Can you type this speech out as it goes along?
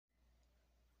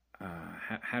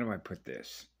how do I put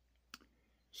this?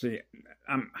 See,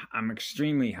 I'm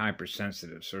extremely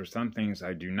hypersensitive, so there's some things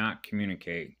I do not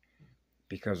communicate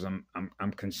because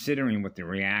I'm considering what the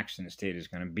reaction state is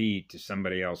going to be to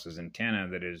somebody else's antenna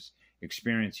that is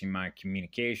experiencing my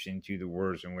communication through the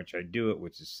words in which I do it,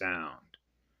 which is sound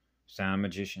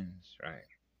magicians, right?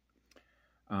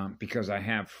 Because I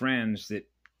have friends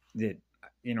that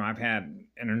I've had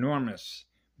an enormous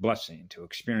blessing to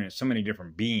experience so many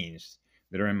different beings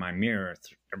that are in my mirror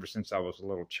ever since I was a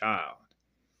little child.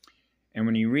 And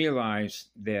when you realize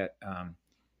that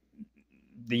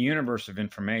the universe of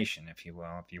information, if you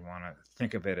will, if you want to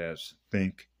think of it as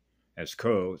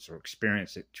codes or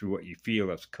experience it through what you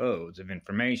feel as codes of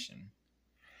information,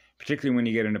 particularly when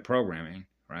you get into programming,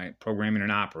 right? Programming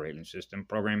an operating system,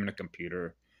 programming a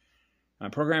computer,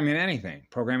 programming anything,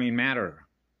 programming matter,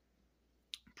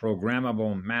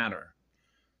 programmable matter.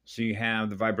 So you have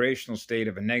the vibrational state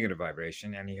of a negative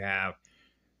vibration, and you have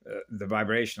the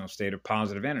vibrational state of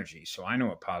positive energy. So I know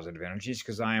what positive energy is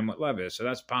because I am what love is. So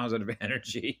that's positive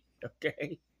energy,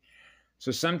 okay?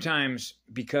 So sometimes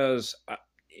because,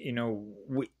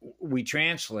 we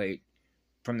translate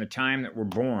from the time that we're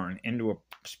born into a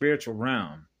spiritual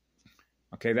realm,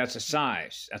 okay? That's a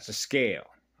size, that's a scale,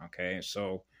 okay?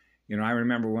 So, I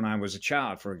remember when I was a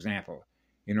child, for example,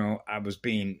 I was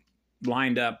being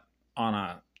lined up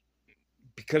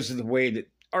because of the way that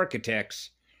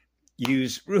architects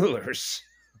use rulers,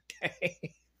 okay?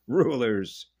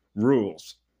 Rules.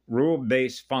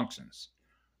 Rule-based functions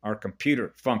are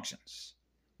computer functions,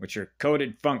 which are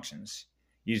coded functions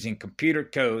using computer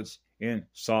codes in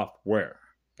software,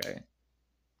 okay?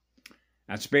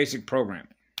 That's basic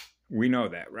programming. We know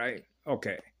that, right?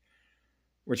 Okay.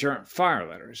 Which aren't fire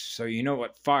letters. So you know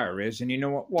what fire is and you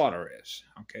know what water is,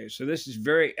 okay? So this is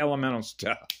very elemental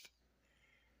stuff.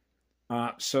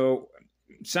 So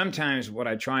sometimes what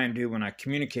I try and do when I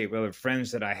communicate with other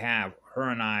friends that I have, her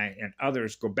and I and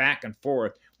others go back and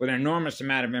forth with an enormous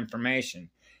amount of information,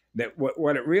 that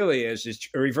what it really is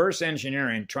reverse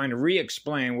engineering, trying to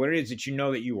re-explain what it is that you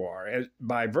know that you are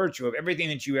by virtue of everything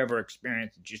that you ever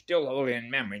experienced, that you still hold in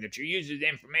memory, that you use as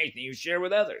information that you share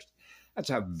with others. That's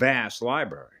a vast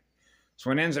library. So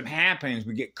what ends up happening is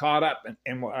we get caught up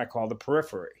in what I call the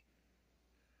periphery.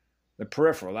 The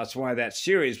peripheral. That's why that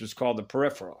series was called The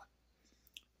Peripheral.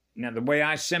 Now, the way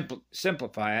I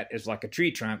simplify it is like a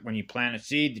tree trunk. When you plant a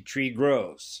seed, the tree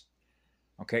grows.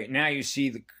 Okay, now you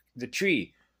see the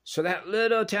tree. So that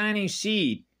little tiny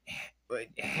seed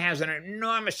has an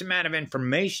enormous amount of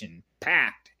information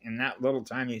packed in that little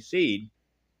tiny seed,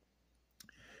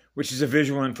 which is a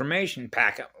visual information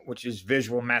packet, which is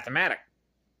visual mathematics.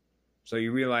 So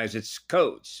you realize it's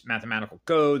codes, mathematical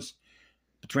codes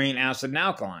between acid and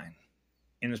alkaline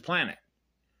in this planet.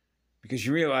 Because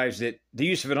you realize that the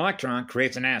use of an electron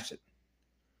creates an acid.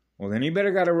 Well, then you got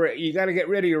to get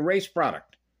rid of your waste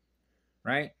product,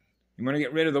 right? You want to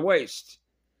get rid of the waste.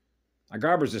 A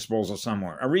garbage disposal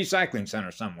somewhere, a recycling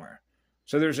center somewhere.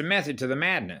 So there's a method to the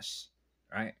madness,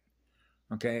 right?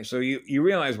 Okay, so you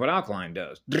realize what alkaline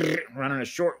does. Running a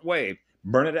short wave,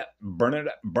 burn it up, burn it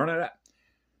up, burn it up.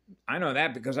 I know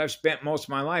that because I've spent most of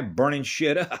my life burning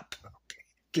shit up. Okay,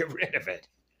 get rid of it.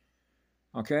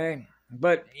 Okay?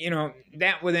 But,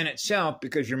 that within itself,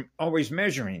 because you're always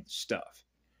measuring stuff.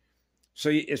 So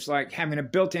it's like having a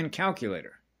built-in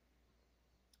calculator.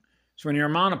 So when you're a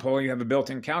monopole, you have a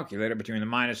built-in calculator between the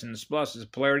minus and the plus as a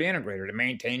polarity integrator to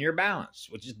maintain your balance,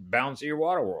 which is the balance of your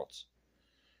water worlds.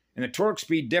 And the torque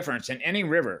speed difference in any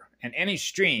river and any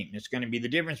stream is going to be the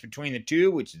difference between the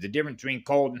two, which is the difference between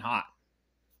cold and hot.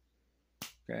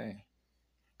 Okay?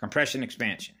 Compression,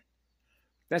 expansion.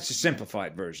 That's a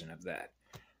simplified version of that.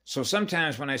 So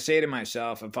sometimes when I say to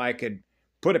myself, if I could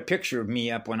put a picture of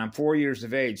me up when I'm 4 years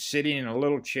of age, sitting in a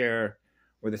little chair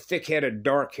with a thick-headed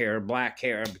dark hair, black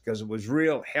hair, because it was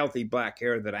real healthy black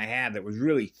hair that I had that was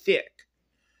really thick.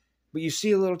 But you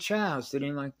see a little child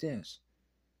sitting like this,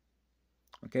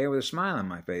 okay, with a smile on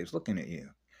my face looking at you.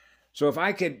 So if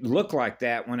I could look like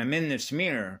that when I'm in this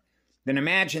mirror, then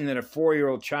imagine that a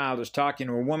 4-year-old child is talking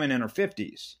to a woman in her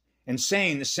 50s and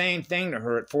saying the same thing to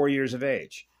her at 4 years of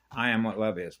age. I am what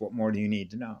love is. What more do you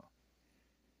need to know?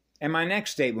 And my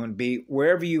next statement would be,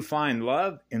 wherever you find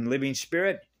love in living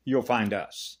spirit, you'll find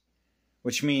us.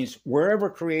 Which means wherever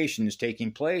creation is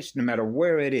taking place, no matter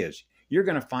where it is, you're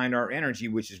going to find our energy,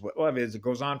 which is what love is. It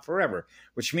goes on forever,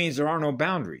 which means there are no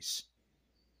boundaries.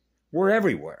 We're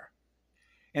everywhere.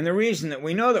 And the reason that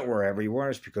we know that we're everywhere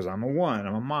is because I'm a one.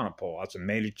 I'm a monopole. That's a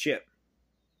mated chip.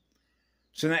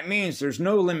 So that means there's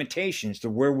no limitations to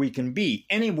where we can be,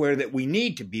 anywhere that we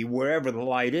need to be, wherever the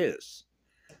light is.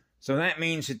 So that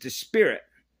means that the spirit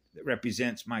that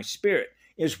represents my spirit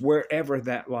is wherever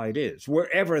that light is,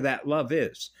 wherever that love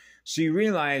is. So you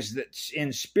realize that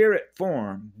in spirit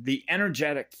form, the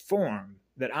energetic form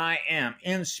that I am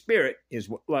in spirit is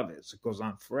what love is. It goes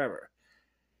on forever.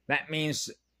 That means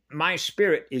my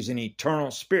spirit is an eternal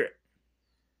spirit.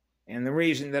 And the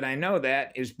reason that I know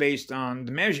that is based on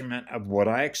the measurement of what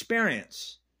I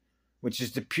experience, which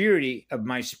is the purity of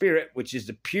my spirit, which is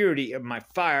the purity of my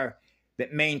fire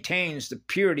that maintains the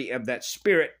purity of that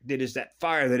spirit that is that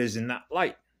fire that is in that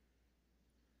light.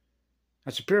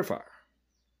 That's a purifier.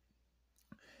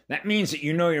 That means that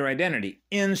you know your identity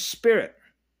in spirit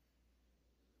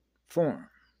form,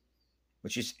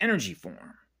 which is energy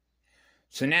form.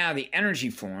 So now the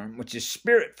energy form, which is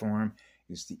spirit form,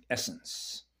 is the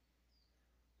essence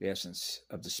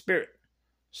of the spirit.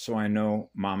 So I know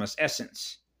Mama's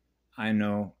essence. I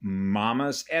know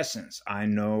Mama's essence. I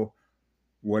know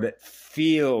what it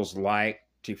feels like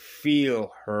to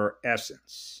feel her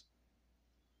essence.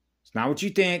 It's not what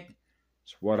you think.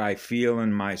 It's what I feel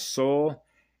in my soul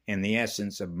and the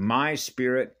essence of my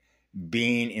spirit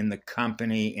being in the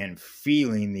company and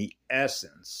feeling the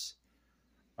essence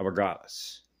of a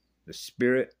goddess, the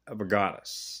spirit of a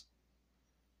goddess.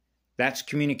 That's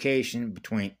communication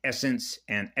between essence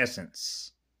and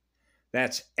essence.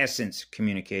 That's essence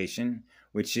communication,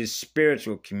 which is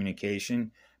spiritual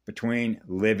communication between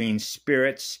living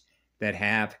spirits that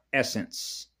have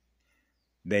essence.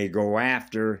 They go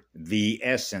after the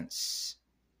essence.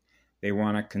 They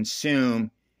want to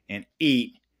consume and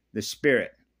eat the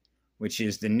spirit, which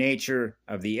is the nature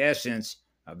of the essence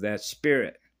of that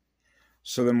spirit.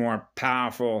 So the more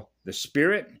powerful the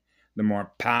spirit, the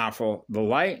more powerful the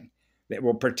light that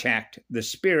will protect the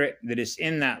spirit that is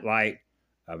in that light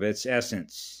of its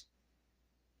essence.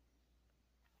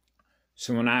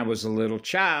 So when I was a little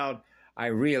child, I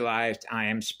realized I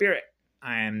am spirit.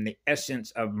 I am the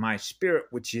essence of my spirit,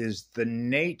 which is the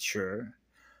nature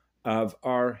of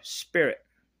our spirit,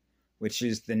 which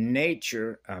is the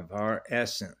nature of our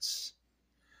essence.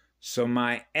 So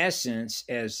my essence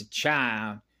as a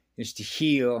child is to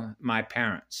heal my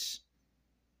parents,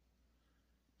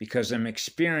 because I'm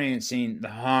experiencing the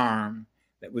harm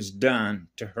that was done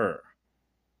to her.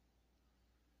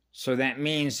 So that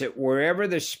means that wherever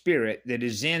the spirit that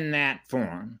is in that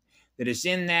form, that is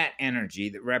in that energy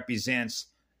that represents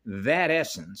that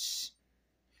essence,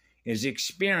 is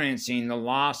experiencing the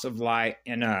loss of light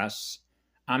in us,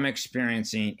 I'm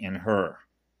experiencing in her.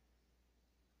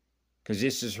 Because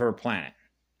this is her planet,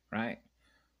 right?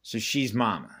 So she's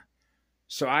Mama.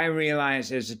 So I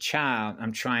realized as a child,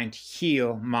 I'm trying to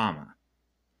heal Mama,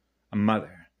 a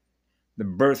mother, the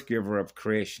birth giver of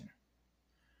creation,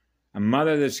 a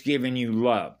mother that's giving you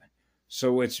love.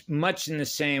 So it's much in the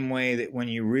same way that when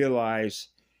you realize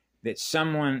that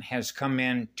someone has come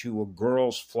into a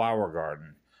girl's flower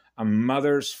garden, a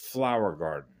mother's flower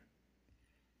garden.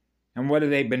 And what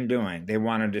have they been doing? They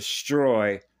want to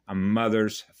destroy a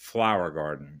mother's flower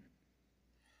garden.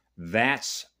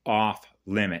 That's off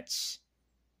limits.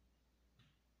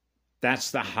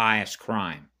 That's the highest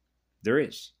crime there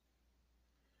is.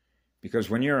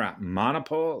 Because when you're a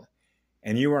monopole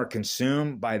and you are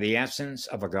consumed by the essence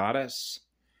of a goddess,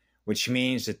 which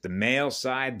means that the male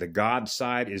side, the God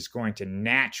side, is going to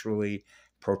naturally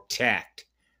protect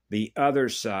the other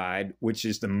side, which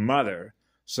is the mother,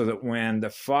 so that when the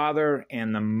father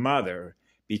and the mother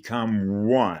become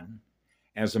one,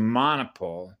 as a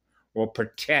monopole, will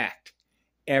protect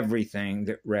everything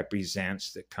that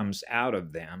represents, that comes out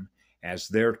of them as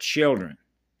their children,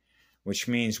 which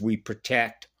means we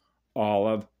protect all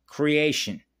of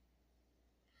creation.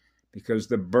 Because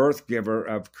the birth giver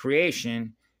of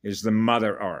creation is the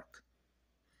mother arc.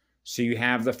 So you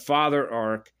have the father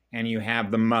arc and you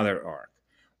have the mother arc.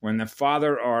 When the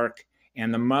father arc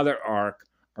and the mother arc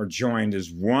are joined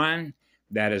as one,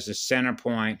 that is a center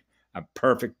point of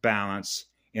perfect balance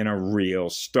in a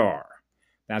real star.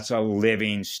 That's a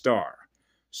living star.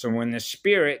 So when the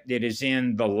spirit that is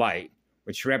in the light,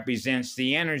 which represents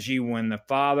the energy when the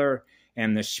father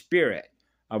and the spirit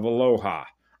of aloha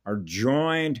are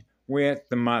joined with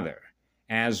the mother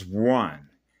as one,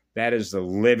 that is the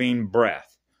living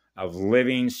breath of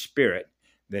living spirit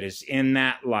that is in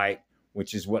that light,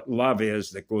 which is what love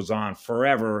is, that goes on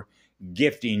forever,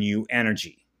 gifting you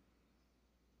energy.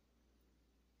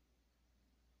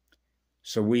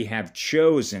 So we have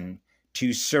chosen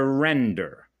to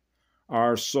surrender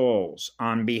our souls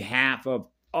on behalf of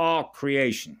all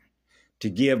creation, to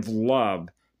give love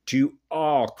to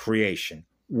all creation,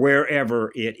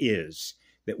 wherever it is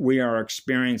that we are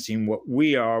experiencing what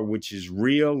we are, which is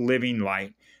real living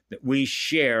light that we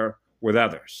share with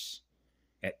others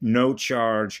at no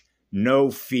charge, no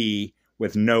fee,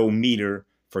 with no meter,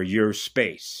 for your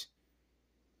space.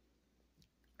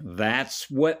 That's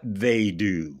what they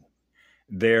do.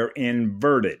 They're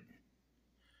inverted.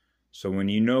 So when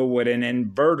you know what an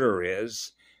inverter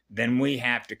is, then we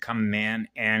have to come in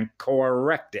and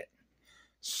correct it.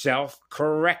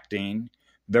 Self-correcting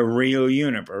the real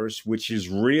universe, which is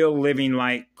real living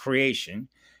light creation,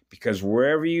 because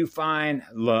wherever you find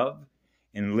love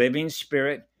and living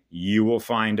spirit, you will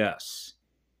find us.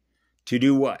 To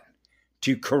do what?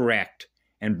 To correct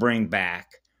and bring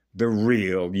back the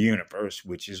real universe,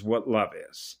 which is what love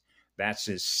is. That's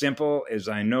as simple as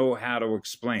I know how to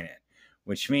explain it,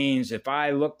 which means if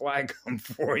I look like I'm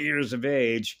 4 years of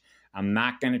age, I'm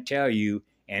not going to tell you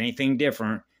anything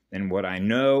different than what I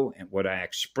know and what I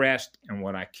expressed and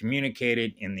what I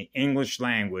communicated in the English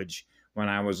language when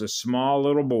I was a small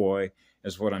little boy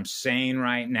is what I'm saying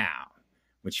right now,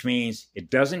 which means it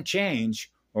doesn't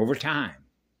change over time.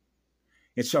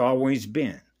 It's always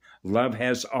been. Love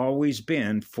has always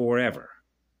been forever.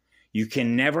 You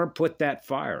can never put that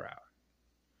fire out.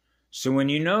 So when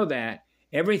you know that,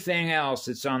 everything else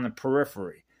that's on the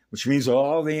periphery, which means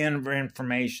all the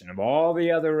information of all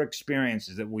the other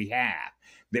experiences that we have,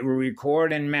 that we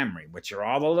record in memory, which are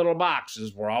all the little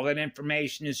boxes where all that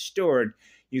information is stored,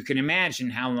 you can imagine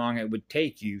how long it would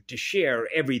take you to share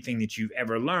everything that you've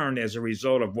ever learned as a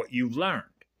result of what you've learned.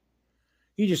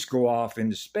 You just go off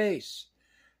into space.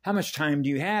 How much time do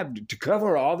you have to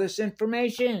cover all this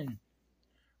information?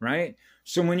 Right?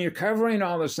 So when you're covering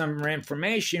all this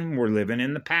information, we're living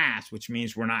in the past, which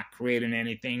means we're not creating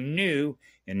anything new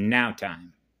in now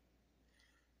time.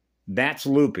 That's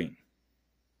looping.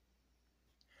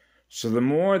 So the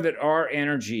more that our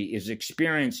energy is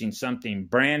experiencing something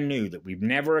brand new that we've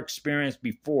never experienced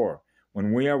before,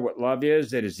 when we are what love is,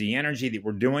 that is the energy that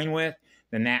we're doing with,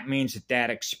 then that means that that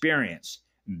experience,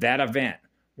 that event,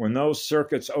 when those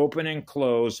circuits open and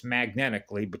close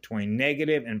magnetically between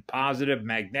negative and positive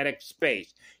magnetic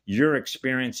space, you're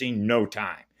experiencing no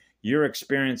time. You're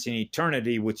experiencing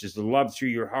eternity, which is the love through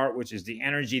your heart, which is the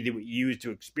energy that we use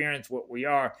to experience what we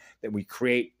are, that we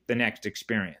create the next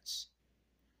experience.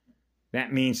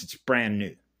 That means it's brand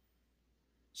new.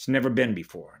 It's never been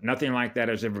before. Nothing like that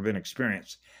has ever been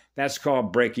experienced. That's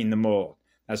called breaking the mold.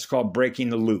 That's called breaking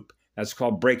the loop. That's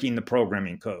called breaking the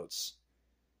programming codes.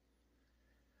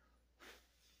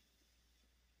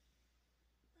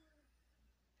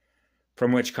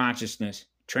 From which consciousness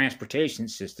transportation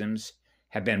systems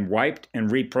have been wiped and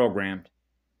reprogrammed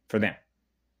for them.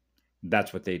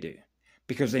 That's what they do,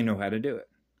 because they know how to do it.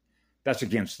 That's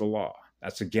against the law.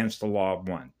 That's against the law of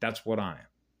one. That's what I am.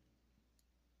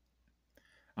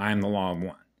 I am the law of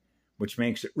one, which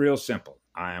makes it real simple.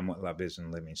 I am what love is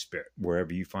in living spirit.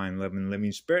 Wherever you find love and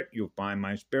living spirit, you'll find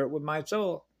my spirit with my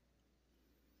soul.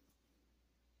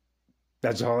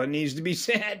 That's all that needs to be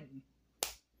said.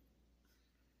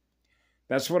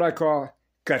 That's what I call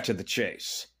cut to the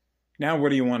chase. Now what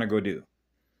do you want to go do?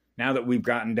 Now that we've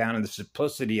gotten down to the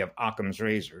simplicity of Occam's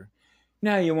razor,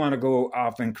 now you want to go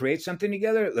off and create something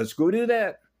together? Let's go do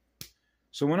that.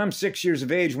 So when I'm 6 years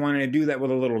of age wanting to do that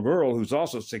with a little girl who's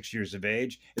also 6 years of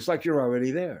age, it's like you're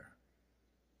already there.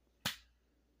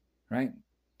 Right?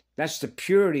 That's the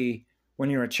purity when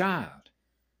you're a child.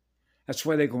 That's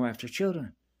why they go after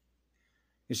children.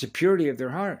 It's the purity of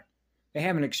their heart. They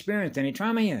haven't experienced any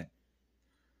trauma yet.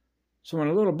 So when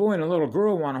a little boy and a little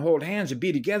girl want to hold hands and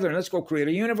be together and let's go create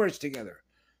a universe together,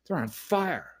 they're on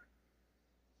fire.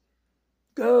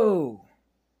 Go.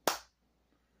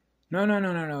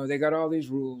 No. They got all these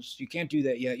rules. You can't do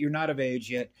that yet. You're not of age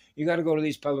yet. You got to go to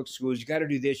these public schools. You got to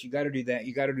do this. You got to do that.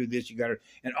 You got to do this.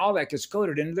 And all that gets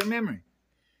coded into their memory.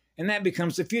 And that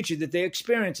becomes the future that they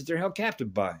experience, that they're held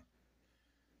captive by.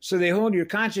 So they hold your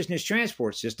consciousness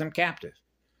transport system captive,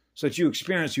 so that you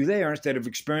experience who they are instead of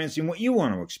experiencing what you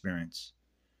want to experience.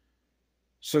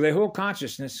 So they hold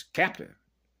consciousness captive.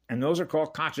 And those are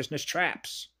called consciousness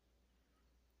traps.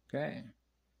 Okay?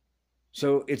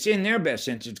 So it's in their best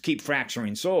interest to keep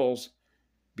fracturing souls,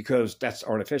 because that's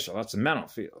artificial. That's the mental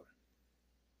field.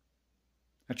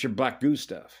 That's your black goo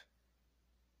stuff.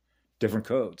 Different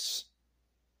codes.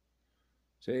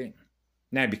 See?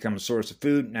 Now you become a source of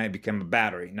food. Now you become a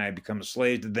battery. Now you become a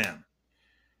slave to them.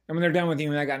 And when they're done with you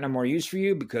and they got no more use for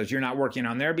you because you're not working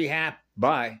on their behalf,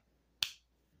 bye.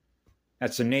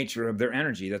 That's the nature of their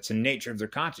energy. That's the nature of their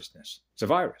consciousness. It's a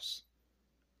virus.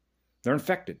 They're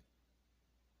infected.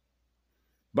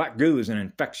 Black goo is an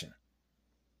infection.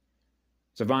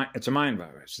 It's a mind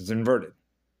virus. It's inverted.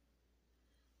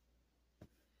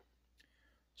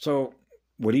 So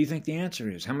what do you think the answer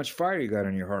is? How much fire you got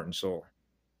in your heart and soul?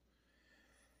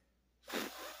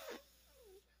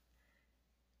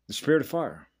 The spirit of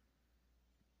fire.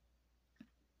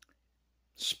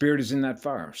 Spirit is in that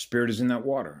fire. Spirit is in that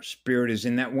water. Spirit is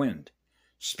in that wind.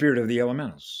 Spirit of the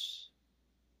elementals.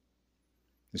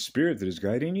 The spirit that is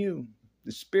guiding you.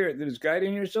 The spirit that is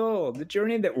guiding your soul. The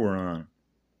journey that we're on.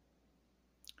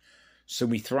 So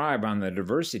we thrive on the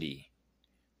diversity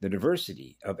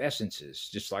of essences,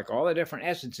 just like all the different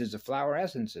essences of flower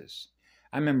essences.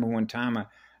 I remember one time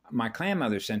my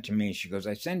grandmother sent to me, she goes,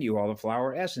 I send you all the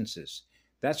flower essences.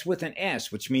 That's with an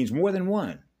S, which means more than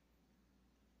one.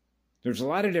 There's a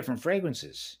lot of different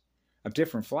fragrances of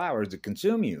different flowers that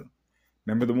consume you.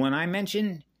 Remember the one I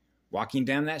mentioned? Walking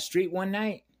down that street one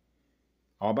night,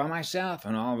 all by myself,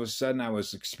 and all of a sudden I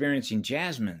was experiencing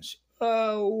jasmines.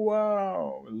 Oh,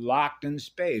 wow. Locked in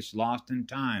space, lost in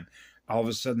time. All of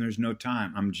a sudden there's no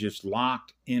time. I'm just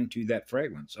locked into that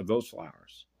fragrance of those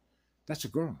flowers. That's a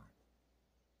girl.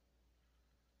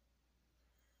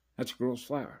 That's a girl's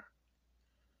flower.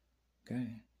 Okay?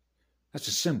 That's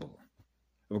a symbol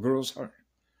of a girl's heart,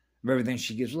 of everything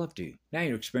she gives love to. Now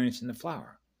you're experiencing the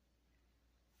flower.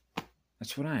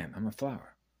 That's what I am. I'm a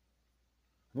flower.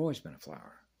 I've always been a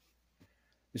flower.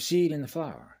 The seed and the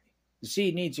flower. The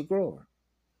seed needs a grower.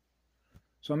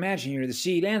 So imagine you're the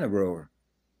seed and the grower.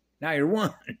 Now you're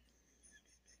one.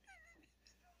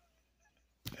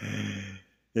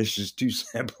 It's just too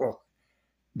simple.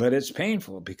 But it's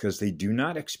painful because they do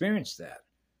not experience that.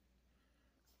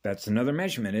 That's another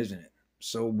measurement, isn't it?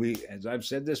 So we, as I've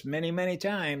said this many, many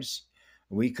times,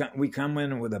 we come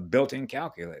in with a built-in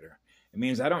calculator. It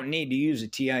means I don't need to use a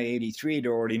TI-83 to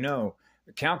already know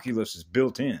the calculus is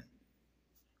built in.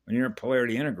 When you're a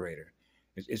polarity integrator,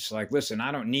 it's like, listen,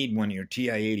 I don't need one of your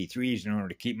TI-83s in order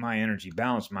to keep my energy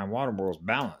balanced, my water world's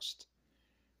balanced,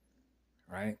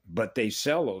 right? But they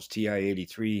sell those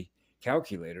TI-83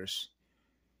 calculators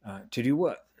to do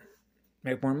what?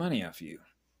 Make more money off you,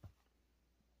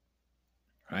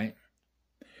 right?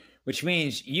 Which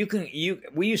means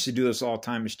we used to do this all the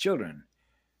time as children,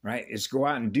 right? Is go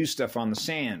out and do stuff on the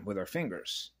sand with our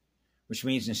fingers, which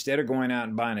means instead of going out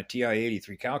and buying a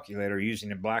TI-83 calculator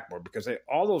using a blackboard, because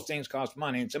all those things cost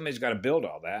money and somebody's got to build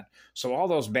all that. So all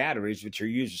those batteries, which are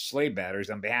used as slave batteries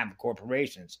on behalf of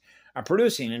corporations, are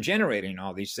producing and generating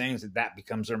all these things that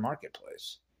becomes their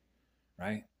marketplace,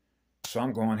 right? So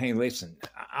I'm going, hey, listen,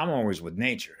 I'm always with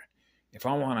nature. If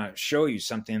I want to show you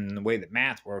something in the way that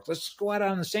math works, let's just go out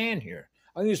on the sand here.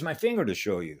 I'll use my finger to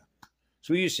show you.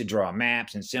 So we used to draw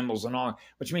maps and symbols and all,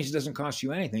 which means it doesn't cost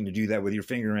you anything to do that with your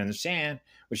finger in the sand,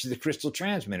 which is the crystal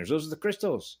transmitters. Those are the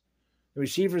crystals, the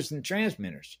receivers and the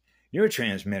transmitters. You're a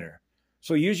transmitter.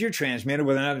 So use your transmitter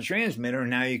with another transmitter, and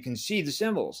now you can see the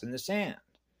symbols in the sand.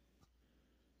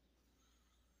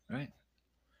 Right?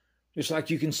 Just like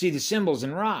you can see the symbols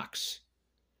in rocks.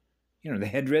 You know, the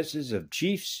headdresses of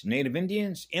chiefs, Native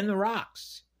Indians, in the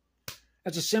rocks.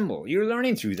 That's a symbol. You're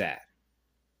learning through that.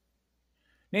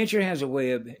 Nature has a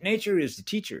way of, nature is the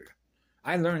teacher.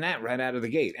 I learned that right out of the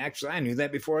gate. Actually, I knew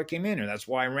that before I came in here. That's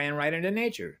why I ran right into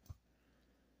nature.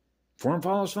 Form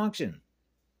follows function.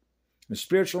 The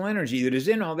spiritual energy that is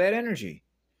in all that energy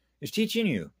is teaching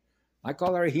you. I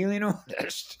call her a healing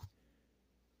artist.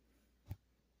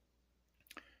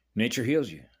 Nature heals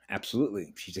you.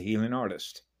 Absolutely. She's a healing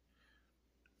artist.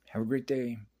 Have a great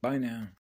day. Bye now.